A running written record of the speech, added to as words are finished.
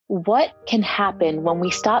what can happen when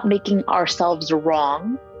we stop making ourselves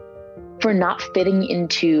wrong for not fitting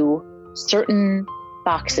into certain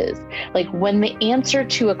boxes. Like when the answer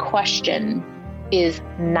to a question is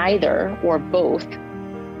neither or both,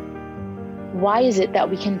 why is it that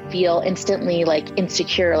we can feel instantly like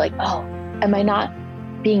insecure? Like, oh, am I not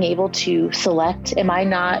being able to select? Am I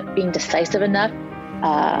not being decisive enough?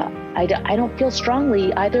 I don't feel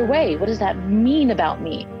strongly either way. What does that mean about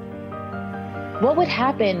me? What would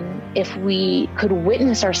happen if we could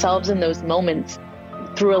witness ourselves in those moments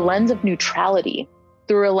through a lens of neutrality,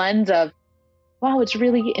 through a lens of, wow, it's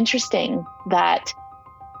really interesting that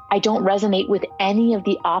I don't resonate with any of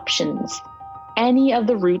the options, any of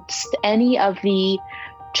the routes, any of the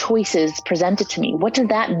choices presented to me. What does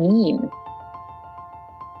that mean?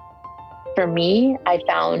 For me, I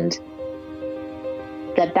found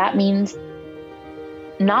that means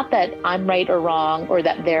not that I'm right or wrong, or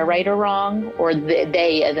that they're right or wrong, or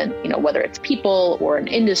they, as in, whether it's people or an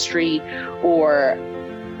industry or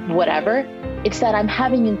whatever. It's that I'm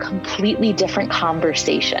having a completely different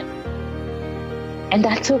conversation. And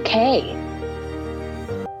that's okay.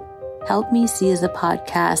 Help Me See is a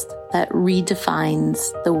podcast that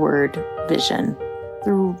redefines the word vision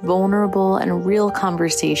through vulnerable and real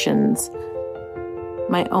conversations,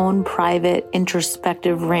 my own private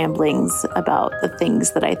introspective ramblings about the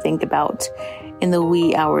things that I think about in the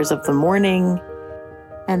wee hours of the morning,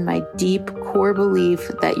 and my deep core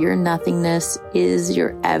belief that your nothingness is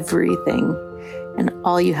your everything, and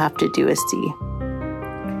all you have to do is see.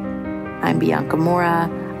 I'm Bianca Mora.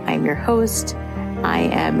 I'm your host. I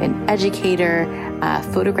am an educator, a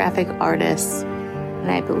photographic artist,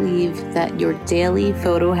 and I believe that your daily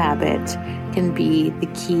photo habit can be the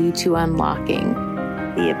key to unlocking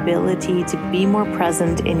the ability to be more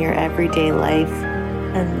present in your everyday life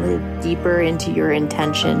and live deeper into your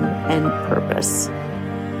intention and purpose.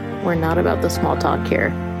 We're not about the small talk here.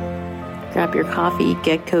 Grab your coffee,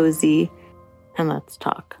 get cozy, and let's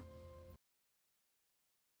talk.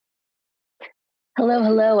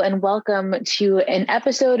 Hello, and welcome to an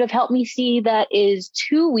episode of Help Me See that is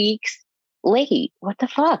 2 weeks late. What the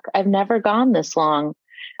fuck? I've never gone this long.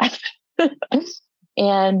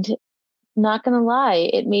 And not going to lie,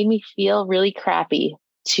 it made me feel really crappy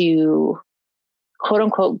to quote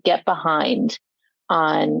unquote get behind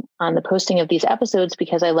on the posting of these episodes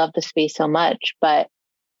because I love the space so much. But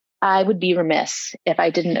I would be remiss if I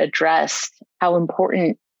didn't address how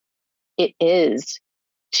important it is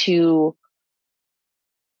to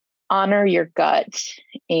honor your gut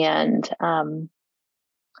and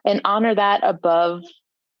honor that above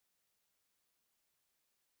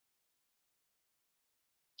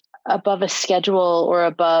a schedule or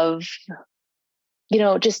above,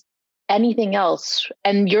 just anything else.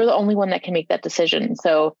 And you're the only one that can make that decision.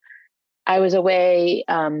 So I was away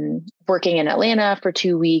working in Atlanta for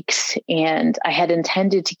 2 weeks, and I had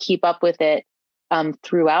intended to keep up with it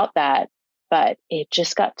throughout that, but it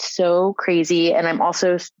just got so crazy. And I'm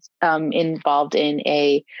also involved in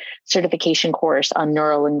a certification course on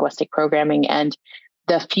neuro-linguistic programming. And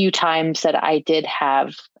the few times that I did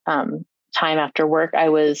have time after work, I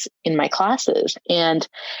was in my classes, and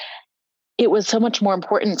it was so much more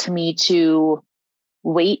important to me to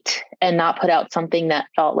wait and not put out something that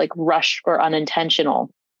felt like rushed or unintentional.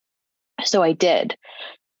 So I did.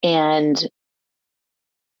 And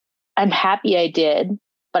I'm happy I did,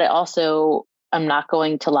 but I'm not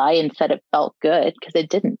going to lie and said it felt good, because it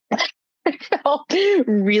didn't. I felt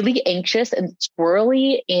really anxious and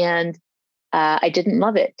squirrely, and I didn't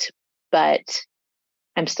love it, but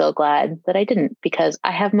I'm still glad that I didn't, because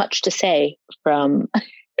I have much to say from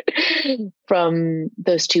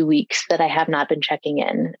those 2 weeks that I have not been checking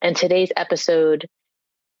in. And today's episode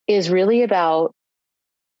is really about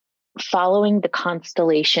following the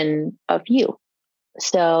constellation of you.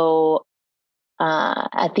 So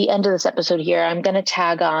at the end of this episode here, I'm going to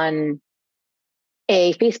tag on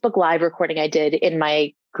a Facebook Live recording I did in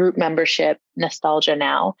my group membership, Nostalgia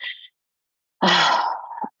Now.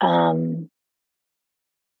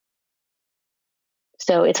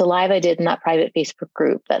 So it's a live I did in that private Facebook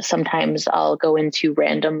group that sometimes I'll go into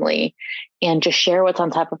randomly and just share what's on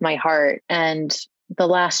top of my heart. And the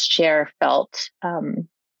last share felt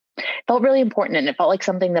really important, and it felt like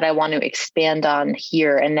something that I want to expand on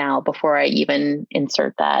here and now before I even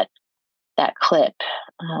insert that clip.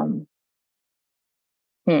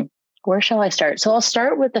 Where shall I start? So I'll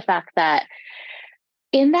start with the fact that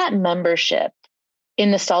in that membership in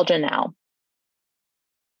Nostalgia Now,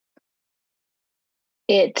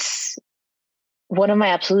 it's one of my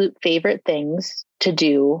absolute favorite things to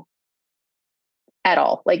do at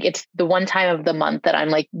all. Like, it's the one time of the month that I'm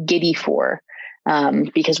like giddy for.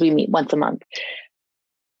 because we meet once a month.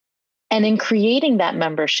 And in creating that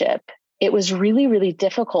membership, it was really, really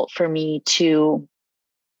difficult for me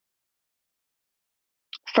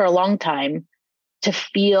for a long time, to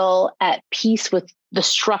feel at peace with the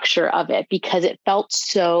structure of it, because it felt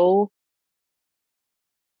so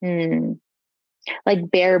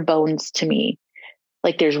like bare bones to me.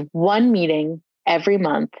 Like there's one meeting every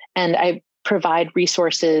month, and I provide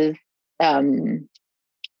resources in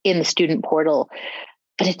the student portal,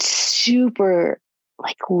 but it's super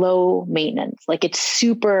like low maintenance. Like it's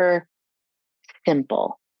super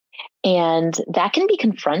simple. And that can be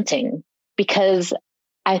confronting, because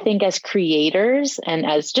I think as creators and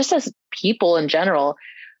as people in general,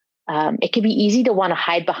 it can be easy to want to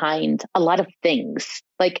hide behind a lot of things.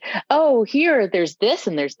 Like, oh, here, there's this,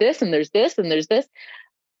 and there's this, and there's this, and there's this.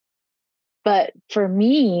 But for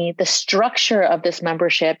me, the structure of this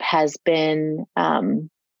membership has been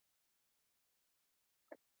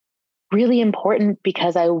really important,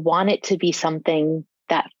 because I want it to be something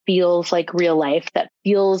that feels like real life, that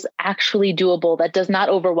feels actually doable, that does not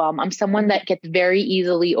overwhelm. I'm someone that gets very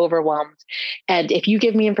easily overwhelmed. And if you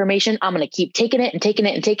give me information, I'm going to keep taking it and taking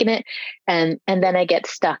it and taking it. And then I get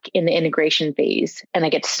stuck in the integration phase, and I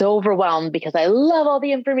get so overwhelmed because I love all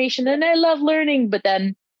the information and I love learning, but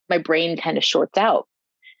then my brain kind of shorts out.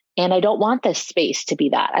 And I don't want this space to be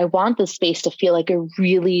that. I want this space to feel like a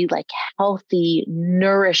really like healthy,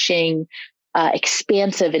 nourishing,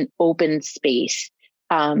 expansive and open space.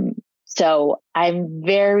 So I'm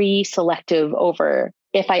very selective over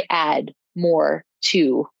if I add more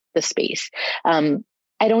to the space. I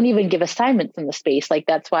don't even give assignments in the space. Like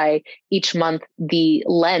that's why each month the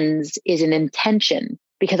lens is an intention,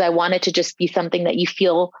 because I want it to just be something that you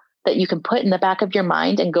feel that you can put in the back of your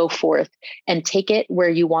mind and go forth and take it where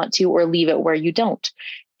you want to, or leave it where you don't.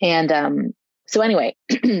 And so anyway,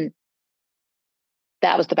 that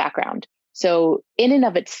was the background. So in and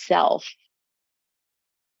of itself,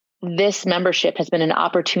 this membership has been an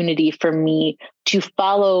opportunity for me to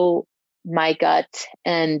follow my gut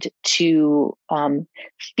and to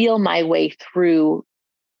feel my way through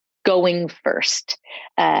going first.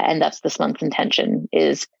 And that's this month's intention,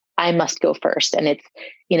 is I must go first. And it's,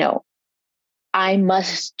 I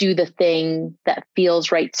must do the thing that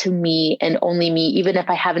feels right to me and only me, even if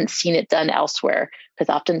I haven't seen it done elsewhere.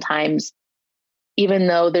 Because oftentimes, even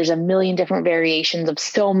though there's a million different variations of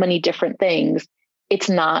so many different things, it's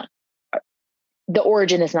not, the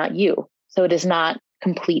origin is not you. So it is not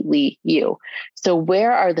completely you. So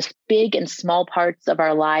where are the big and small parts of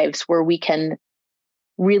our lives where we can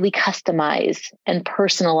really customize and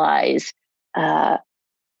personalize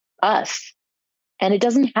us? And it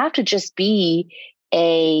doesn't have to just be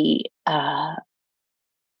an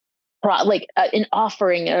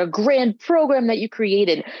offering, a grand program that you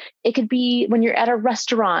created. It could be when you're at a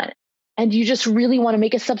restaurant and you just really want to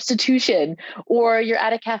make a substitution, or you're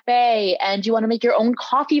at a cafe and you want to make your own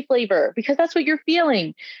coffee flavor because that's what you're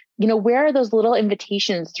feeling. Where are those little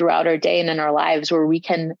invitations throughout our day and in our lives where we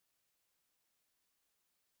can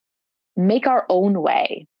make our own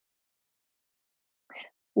way?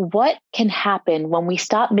 What can happen when we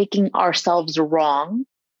stop making ourselves wrong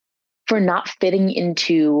for not fitting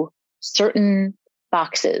into certain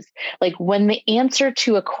boxes? Like when the answer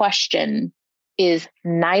to a question is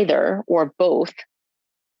neither or both,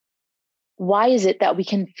 why is it that we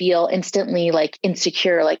can feel instantly like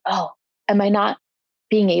insecure? Like, oh, am I not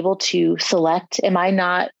being able to select? Am I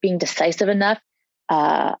not being decisive enough?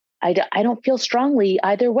 I don't feel strongly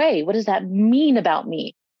either way. What does that mean about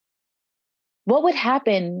me? What would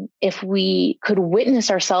happen if we could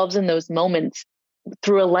witness ourselves in those moments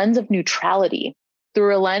through a lens of neutrality,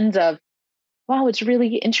 through a lens of, wow, it's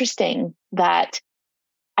really interesting that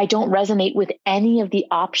I don't resonate with any of the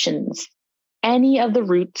options, any of the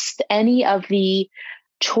routes, any of the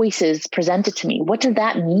choices presented to me. What does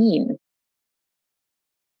that mean?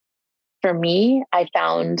 For me, I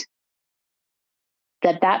found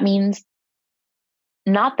that means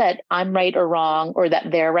not that I'm right or wrong, or that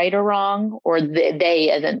they're right or wrong, or they,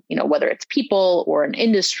 as in, whether it's people or an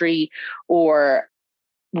industry or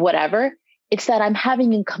whatever. It's that I'm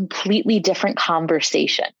having a completely different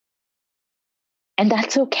conversation. And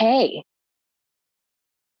that's okay.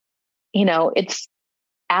 It's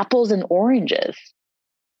apples and oranges.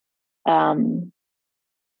 So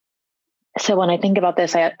when I think about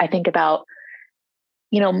this, I think about,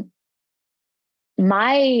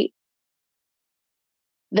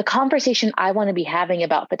 the conversation I want to be having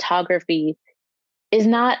about photography is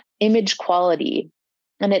not image quality,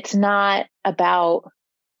 and it's not about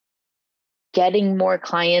getting more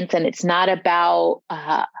clients, and it's not about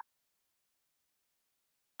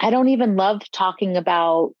I don't even love talking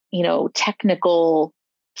about, technical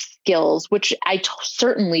skills, which I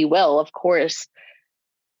certainly will, of course.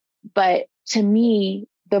 But to me,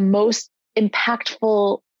 the most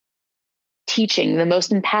impactful teaching, the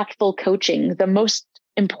most impactful coaching, the most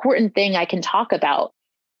important thing I can talk about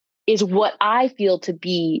is what I feel to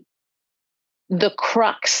be the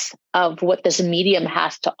crux of what this medium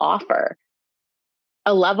has to offer.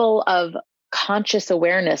 A level of conscious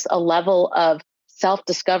awareness, a level of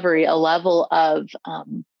self-discovery, a level of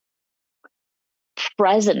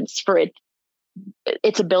presence for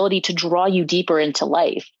its ability to draw you deeper into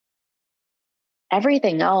life.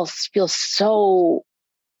 Everything else feels so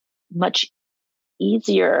much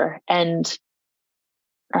easier and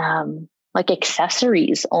like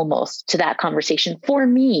accessories almost to that conversation for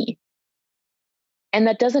me. And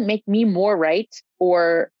that doesn't make me more right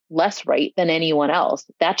or less right than anyone else.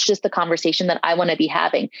 That's just the conversation that I want to be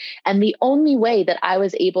having. And the only way that I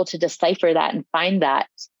was able to decipher that and find that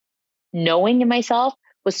knowing in myself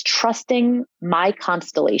was trusting my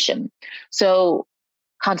constellation. So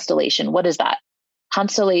constellation, what is that?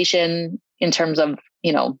 Constellation in terms of,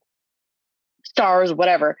 stars,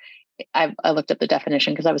 whatever. I looked up the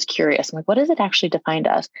definition because I was curious. I'm like, what is it actually defined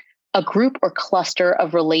as? A group or cluster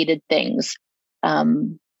of related things.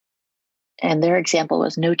 And their example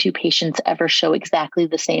was no two patients ever show exactly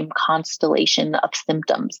the same constellation of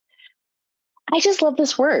symptoms. I just love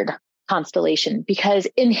this word, constellation, because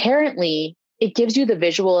inherently it gives you the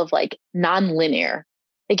visual of like non-linear.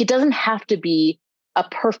 Like it doesn't have to be a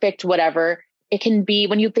perfect whatever. It can be,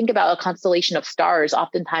 when you think about a constellation of stars,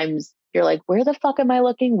 oftentimes you're like, where the fuck am I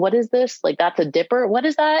looking? What is this? Like, that's a dipper. What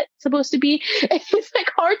is that supposed to be? It's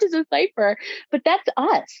like hard to decipher, but that's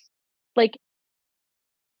us. Like,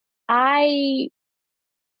 I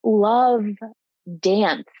love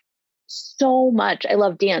dance so much. I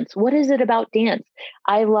love dance. What is it about dance?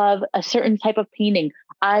 I love a certain type of painting.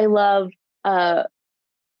 I love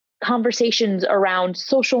conversations around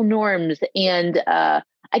social norms. And I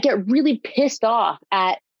get really pissed off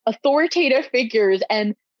at authoritative figures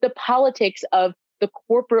and the politics of the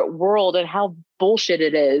corporate world and how bullshit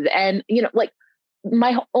it is. And, like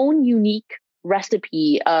my own unique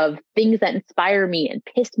recipe of things that inspire me and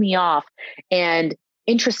piss me off and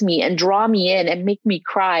interest me and draw me in and make me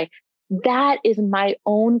cry. That is my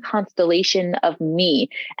own constellation of me.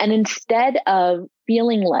 And instead of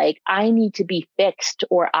feeling like I need to be fixed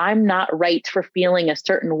or I'm not right for feeling a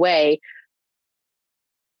certain way,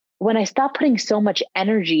 when I stop putting so much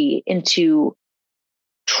energy into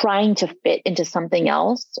trying to fit into something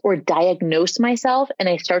else or diagnose myself, and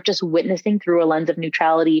I start just witnessing through a lens of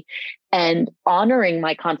neutrality and honoring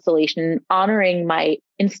my constellation, honoring my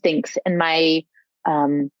instincts and my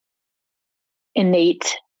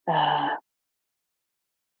innate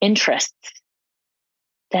interests,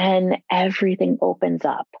 then everything opens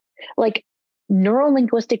up. Like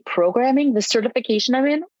neuro-linguistic programming, the certification I'm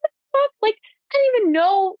in, like I didn't even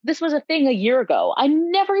know this was a thing a year ago. I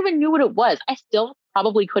never even knew what it was. I still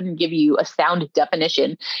probably couldn't give you a sound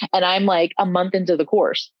definition. And I'm like a month into the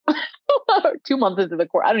course, 2 months into the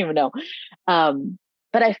course. I don't even know.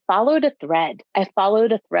 But I followed a thread. Of,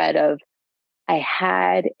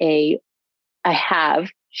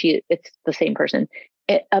 it's the same person,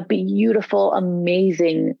 a beautiful,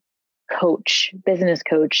 amazing coach, business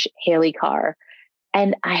coach, Haley Carr.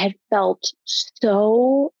 And I had felt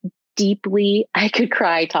so deeply, I could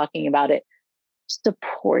cry talking about it,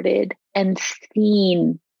 supported and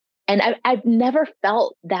seen. And I've never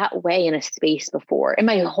felt that way in a space before in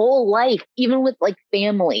my whole life, even with like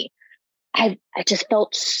family. I just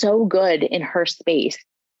felt so good in her space.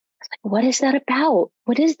 I was like, what is that about?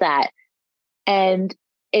 What is that? And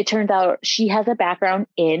it turns out she has a background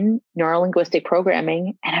in neuro-linguistic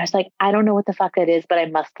programming. And I was like, I don't know what the fuck that is, but I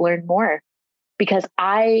must learn more. Because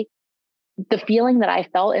the feeling that I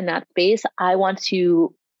felt in that space, I want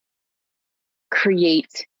to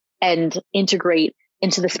create and integrate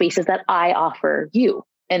into the spaces that I offer you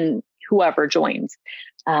and whoever joins.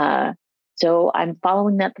 So I'm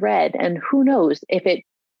following that thread, and who knows if it,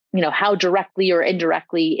 how directly or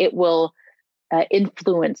indirectly it will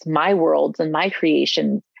influence my worlds and my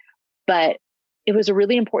creations. But it was a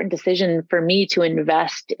really important decision for me to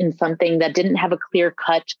invest in something that didn't have a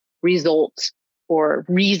clear-cut result or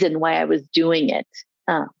reason why I was doing it.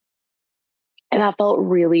 And that felt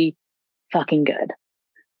really fucking good.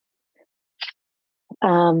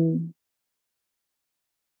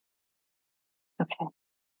 Okay.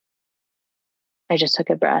 I just took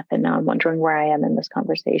a breath and now I'm wondering where I am in this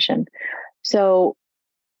conversation. So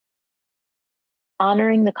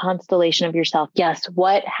honoring the constellation of yourself. Yes.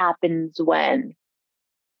 What happens when?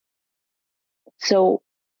 So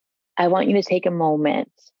I want you to take a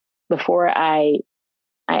moment before I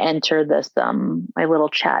enter this my little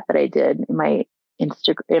chat that I did in my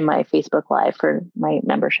Facebook Live for my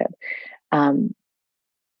membership. Can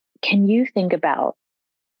you think about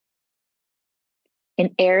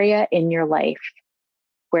an area in your life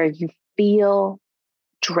where you feel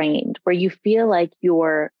drained, where you feel like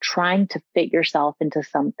you're trying to fit yourself into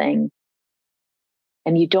something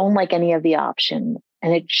and you don't like any of the options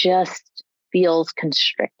and it just feels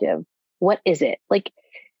constrictive? What is it? Like,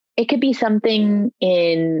 it could be something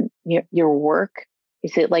in your work.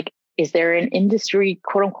 Is it like, is there an industry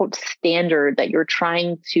quote unquote standard that you're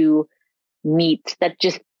trying to meet that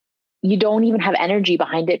just, you don't even have energy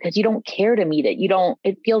behind it because you don't care to meet it.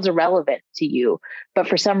 It feels irrelevant to you, but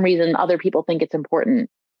for some reason, other people think it's important.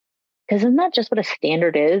 Because isn't that just what a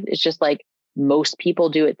standard is? It's just like most people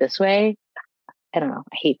do it this way. I don't know.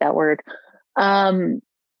 I hate that word.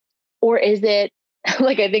 Or is it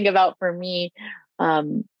like, I think about for me,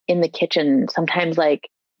 in the kitchen, sometimes like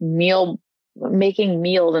making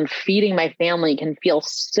meals and feeding my family can feel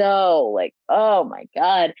so like, oh my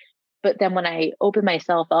God. But then when I open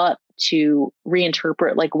myself up to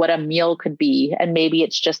reinterpret like what a meal could be, and maybe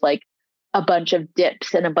it's just like a bunch of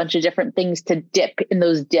dips and a bunch of different things to dip in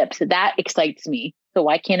those dips, that excites me. So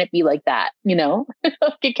why can't it be like that?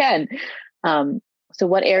 It can. So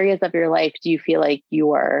what areas of your life do you feel like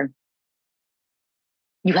you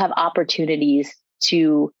have opportunities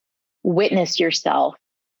to witness yourself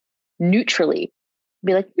neutrally,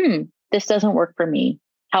 be like, this doesn't work for me.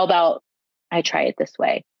 How about I try it this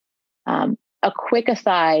way? A quick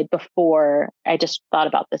aside before, I just thought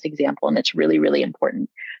about this example and it's really, really important.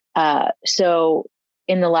 So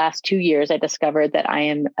in the last 2 years, I discovered that I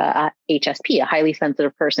am a HSP, a highly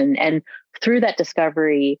sensitive person. And through that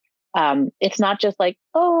discovery, it's not just like,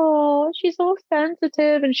 oh, she's so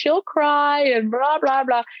sensitive and she'll cry and blah, blah,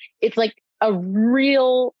 blah. It's like a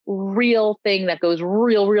real, real thing that goes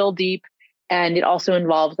real, real deep. And it also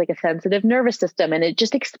involves like a sensitive nervous system. And it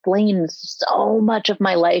just explains so much of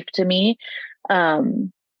my life to me.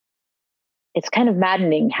 It's kind of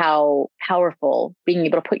maddening how powerful being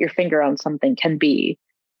able to put your finger on something can be.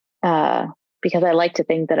 Because I like to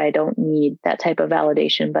think that I don't need that type of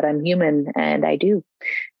validation, but I'm human and I do.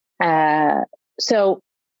 So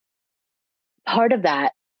part of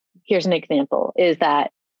that, here's an example, is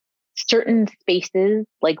that certain spaces,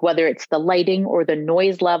 like whether it's the lighting or the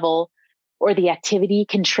noise level or the activity,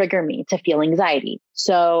 can trigger me to feel anxiety.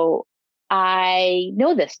 So I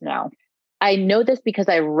know this now. I know this because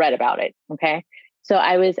I read about it. Okay. So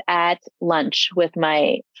I was at lunch with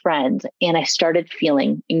my friends and I started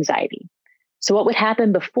feeling anxiety. So what would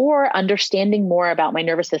happen before understanding more about my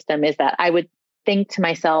nervous system is that I would think to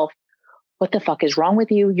myself, what the fuck is wrong with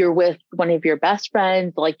you? You're with one of your best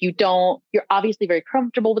friends. Like you're obviously very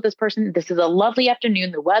comfortable with this person. This is a lovely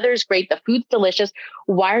afternoon. The weather's great. The food's delicious.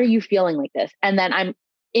 Why are you feeling like this? And then I'm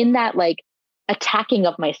in that like attacking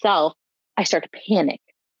of myself. I start to panic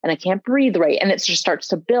and I can't breathe right. And it just starts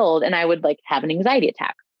to build and I would like have an anxiety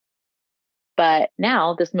attack. But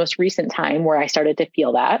now this most recent time where I started to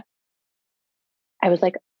feel that, I was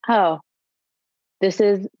like, oh, this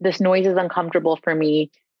noise is uncomfortable for me.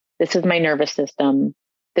 This is my nervous system.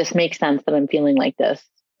 This makes sense that I'm feeling like this.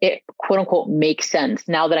 It quote unquote makes sense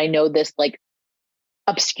now that I know this like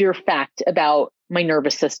obscure fact about my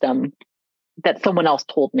nervous system that someone else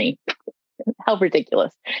told me. How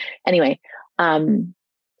ridiculous. Anyway,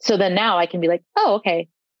 so then now I can be like, oh, okay.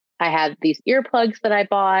 I have these earplugs that I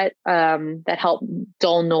bought that help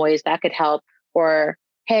dull noise. That could help. Or,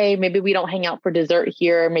 hey, maybe we don't hang out for dessert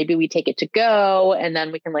here. Maybe we take it to go and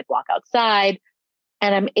then we can like walk outside.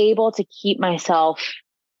 And I'm able to keep myself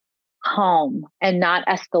calm and not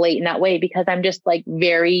escalate in that way because I'm just like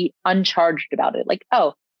very uncharged about it. Like,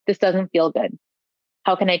 oh, this doesn't feel good.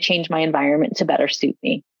 How can I change my environment to better suit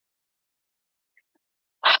me?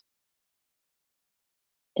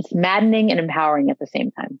 It's maddening and empowering at the same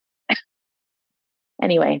time.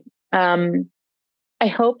 Anyway, I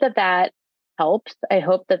hope that helps. I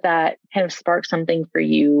hope that kind of sparks something for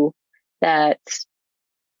you that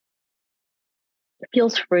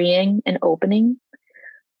feels freeing and opening.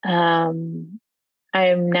 I'm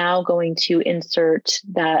now going to insert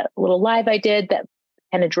that little live I did that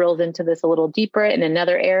kind of drills into this a little deeper in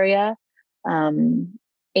another area. And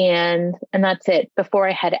that's it. Before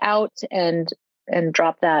I head out and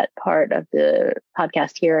drop that part of the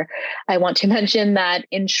podcast here, I want to mention that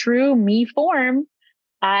in true me form,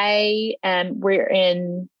 we're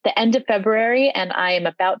in the end of February and I am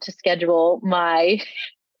about to schedule my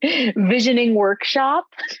visioning workshop.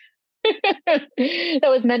 that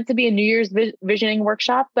was meant to be a New Year's visioning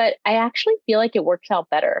workshop, but I actually feel like it works out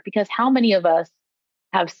better because how many of us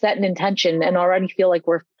have set an intention and already feel like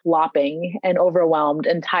we're flopping and overwhelmed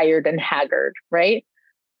and tired and haggard, right?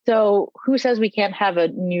 So who says we can't have a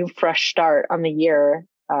new fresh start on the year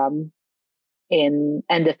in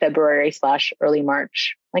end of February / early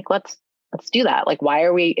March? Like, let's do that. Like, why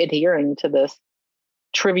are we adhering to this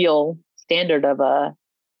trivial standard of a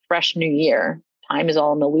fresh new year? Time is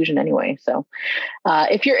all an illusion anyway. So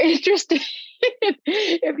if you're interested,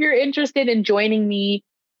 if you're interested in joining me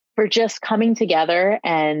for just coming together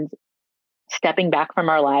and stepping back from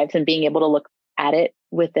our lives and being able to look at it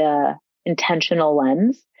with a intentional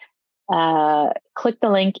lens, click the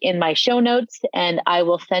link in my show notes and I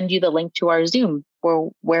will send you the link to our Zoom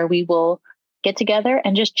where we will get together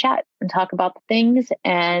and just chat and talk about the things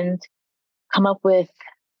and come up with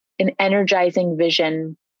an energizing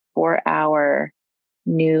vision for our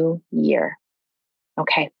new year.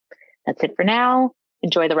 Okay, that's it for now.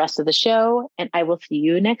 Enjoy the rest of the show, and I will see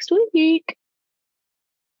you next week.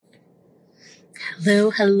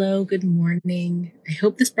 Hello, good morning. I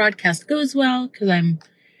hope this broadcast goes well because I'm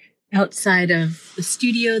outside of the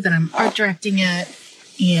studio that I'm art directing at,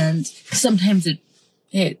 and sometimes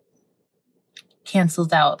it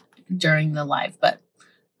cancels out during the live, but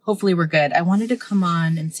hopefully we're good. I wanted to come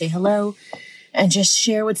on and say hello and just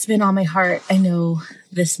share what's been on my heart. I know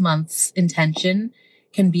this month's intention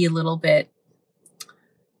can be a little bit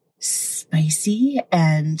spicy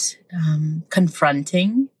and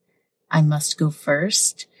confronting. I must go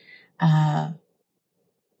first. And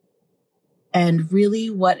really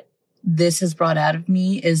what this has brought out of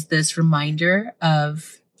me is this reminder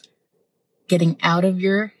of getting out of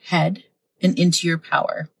your head and into your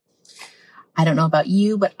power. I don't know about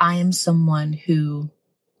you, but I am someone who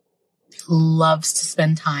loves to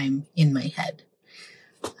spend time in my head.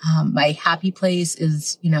 My happy place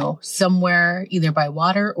is, somewhere either by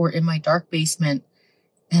water or in my dark basement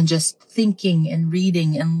and just thinking and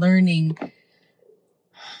reading and learning.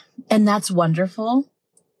 And that's wonderful.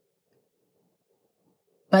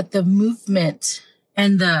 But the movement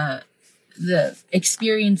and the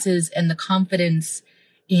experiences and the confidence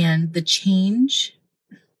and the change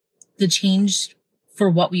for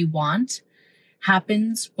what we want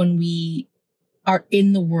happens when we are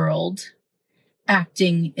in the world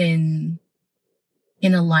acting in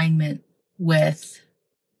alignment with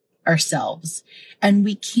ourselves. And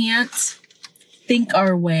we can't think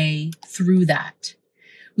our way through that.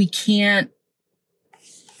 We can't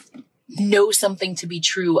know something to be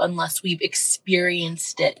true unless we've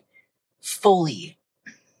experienced it fully.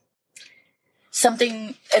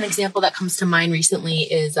 An example that comes to mind recently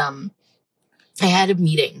is, I had a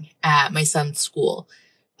meeting at my son's school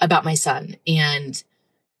about my son, and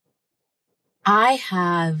I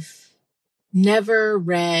have never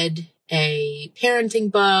read a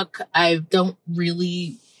parenting book. I don't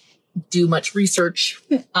really do much research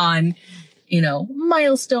on,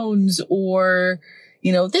 milestones or,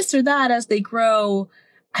 this or that as they grow.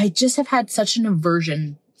 I just have had such an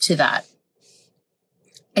aversion to that.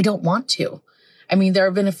 I don't want to. I mean, there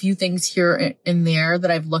have been a few things here and there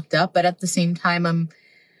that I've looked up, but at the same time,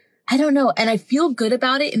 I don't know. And I feel good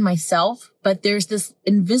about it in myself, but there's this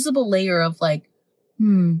invisible layer of like,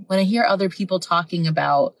 when I hear other people talking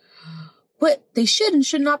about what they should and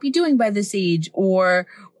should not be doing by this age, or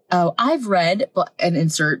I've read, and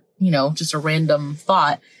insert, just a random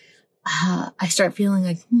thought, I start feeling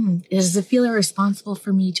like, does it feel irresponsible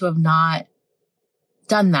for me to have not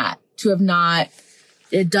done that, to have not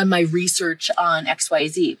done my research on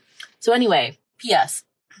XYZ. So anyway, P.S.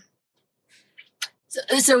 So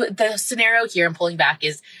the scenario here I'm pulling back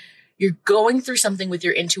is you're going through something with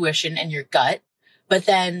your intuition and your gut, but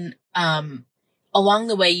then along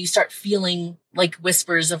the way you start feeling like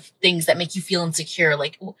whispers of things that make you feel insecure.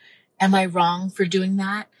 Like, am I wrong for doing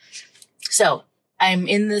that? So I'm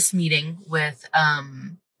in this meeting with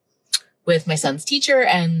my son's teacher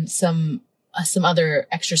and some other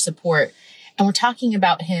extra support. And we're talking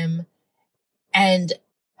about him, and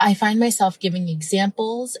I find myself giving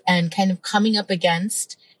examples and kind of coming up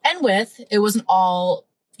against and with, it wasn't all,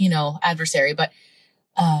 adversary, but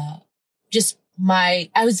I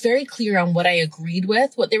was very clear on what I agreed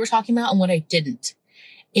with, what they were talking about and what I didn't.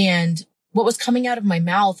 And what was coming out of my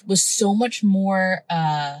mouth was so much more,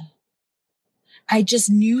 I just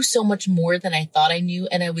knew so much more than I thought I knew.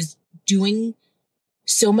 And I was doing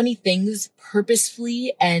so many things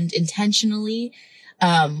purposefully and intentionally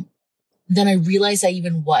than I realized I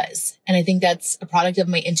even was. And I think that's a product of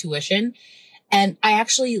my intuition. And I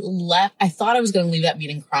actually left. I thought I was going to leave that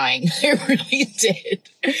meeting crying. I really did.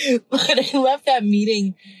 But I left that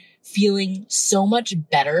meeting feeling so much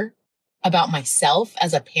better about myself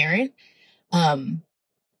as a parent. And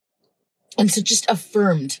so just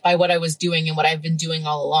affirmed by what I was doing and what I've been doing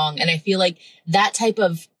all along. And I feel like that type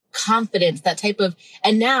of confidence,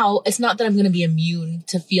 and now it's not that I'm going to be immune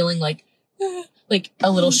to feeling like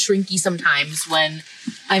a little shrinky sometimes when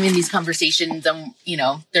I'm in these conversations and,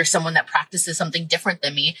 there's someone that practices something different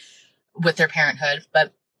than me with their parenthood.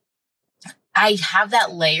 But I have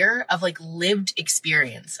that layer of lived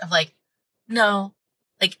experience of no,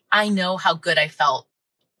 I know how good I felt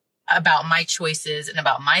about my choices and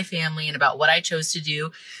about my family and about what I chose to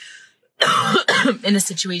do in a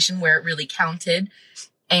situation where it really counted.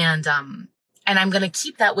 And I'm going to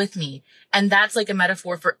keep that with me. And that's a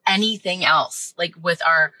metaphor for anything else, with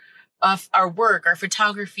our work, our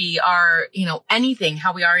photography, our, anything,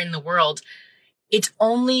 how we are in the world. It's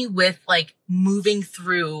only with moving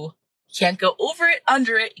through, can't go over it,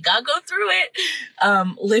 under it, you gotta go through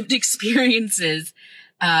it, lived experiences,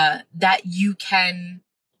 that you can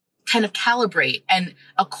kind of calibrate and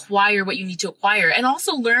acquire what you need to acquire. And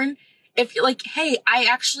also learn if you're hey,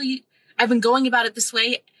 I've been going about it this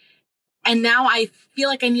way, and now I feel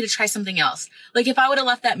like I need to try something else. If I would have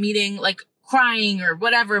left that meeting, crying or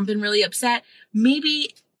whatever and been really upset,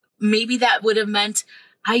 maybe that would have meant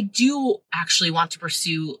I do actually want to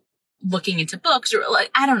pursue looking into books or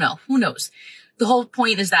I don't know, who knows? The whole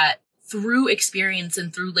point is that through experience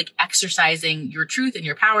and through exercising your truth and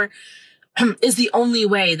your power is the only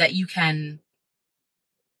way that you can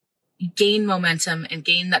gain momentum and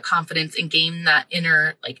gain that confidence and gain that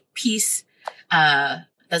inner peace, that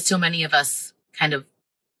so many of us kind of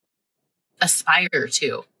aspire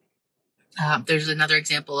to. There's another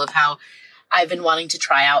example of how I've been wanting to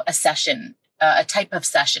try out a session, a type of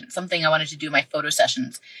session, something I wanted to do in my photo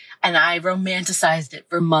sessions. And I romanticized it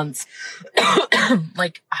for months. I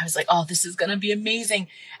was oh, this is going to be amazing.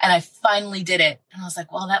 And I finally did it. And I was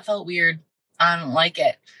well, that felt weird. I don't like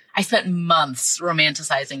it. I spent months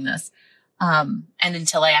romanticizing this. And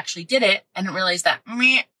until I actually did it, I didn't realize that,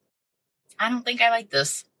 I don't think I like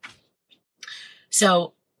this.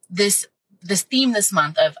 So this theme this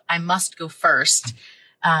month of I must go first,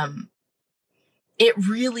 it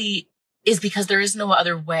really is because there is no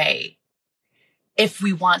other way if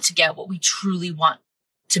we want to get what we truly want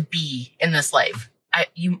to be in this life.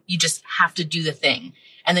 You just have to do the thing.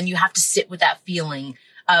 And then you have to sit with that feeling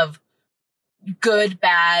of good,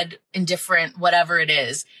 bad, indifferent, whatever it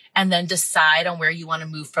is, and then decide on where you want to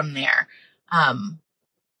move from there.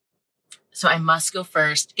 So I must go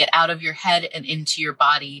first, get out of your head and into your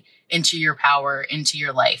body, into your power, into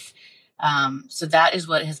your life. So that is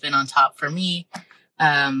what has been on top for me.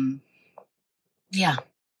 Yeah,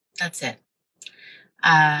 that's it.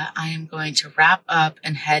 I am going to wrap up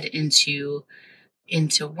and head into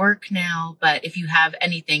work now. But if you have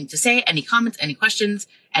anything to say, any comments, any questions,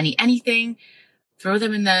 anything, throw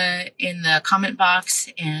them in the comment box.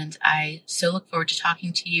 And I so look forward to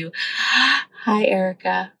talking to you. Hi,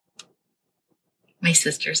 Erica. My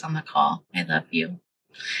sister's on the call. I love you.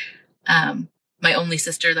 My only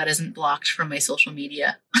sister that isn't blocked from my social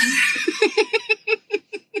media.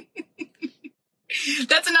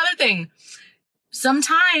 That's another thing.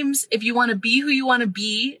 Sometimes if you want to be who you want to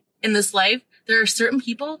be in this life, there are certain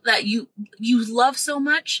people that you love so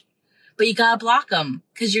much, but you gotta block them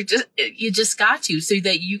because you just got to so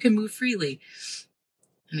that you can move freely.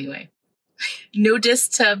 Anyway, no diss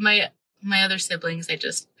to my other siblings. It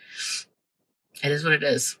is what it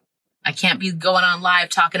is. I can't be going on live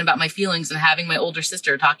talking about my feelings and having my older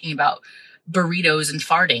sister talking about burritos and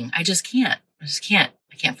farting. I just can't.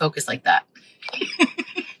 I can't focus like that.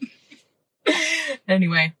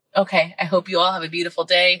 Anyway, okay. I hope you all have a beautiful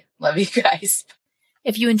day. Love you guys.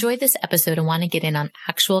 If you enjoyed this episode and want to get in on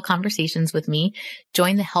actual conversations with me,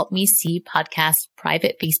 join the Help Me See podcast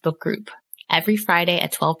private Facebook group. Every Friday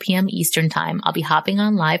at 12 p.m. Eastern Time, I'll be hopping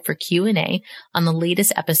on live for Q&A on the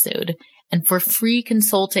latest episode and for free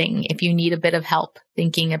consulting if you need a bit of help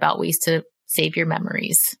thinking about ways to save your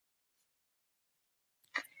memories.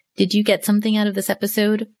 Did you get something out of this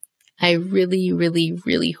episode? I really, really,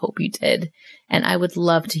 really hope you did. And I would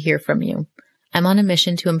love to hear from you. I'm on a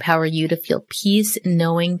mission to empower you to feel peace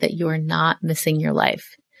knowing that you are not missing your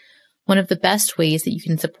life. One of the best ways that you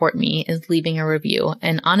can support me is leaving a review.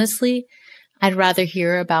 And honestly, I'd rather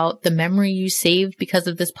hear about the memory you saved because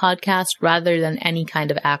of this podcast rather than any kind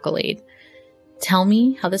of accolade. Tell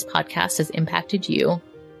me how this podcast has impacted you.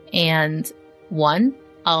 And 1,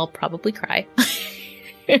 I'll probably cry.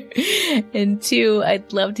 And 2,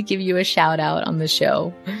 I'd love to give you a shout out on the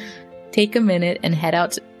show. Take a minute and head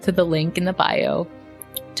out to the link in the bio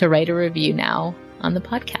to write a review now on the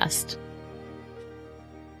podcast.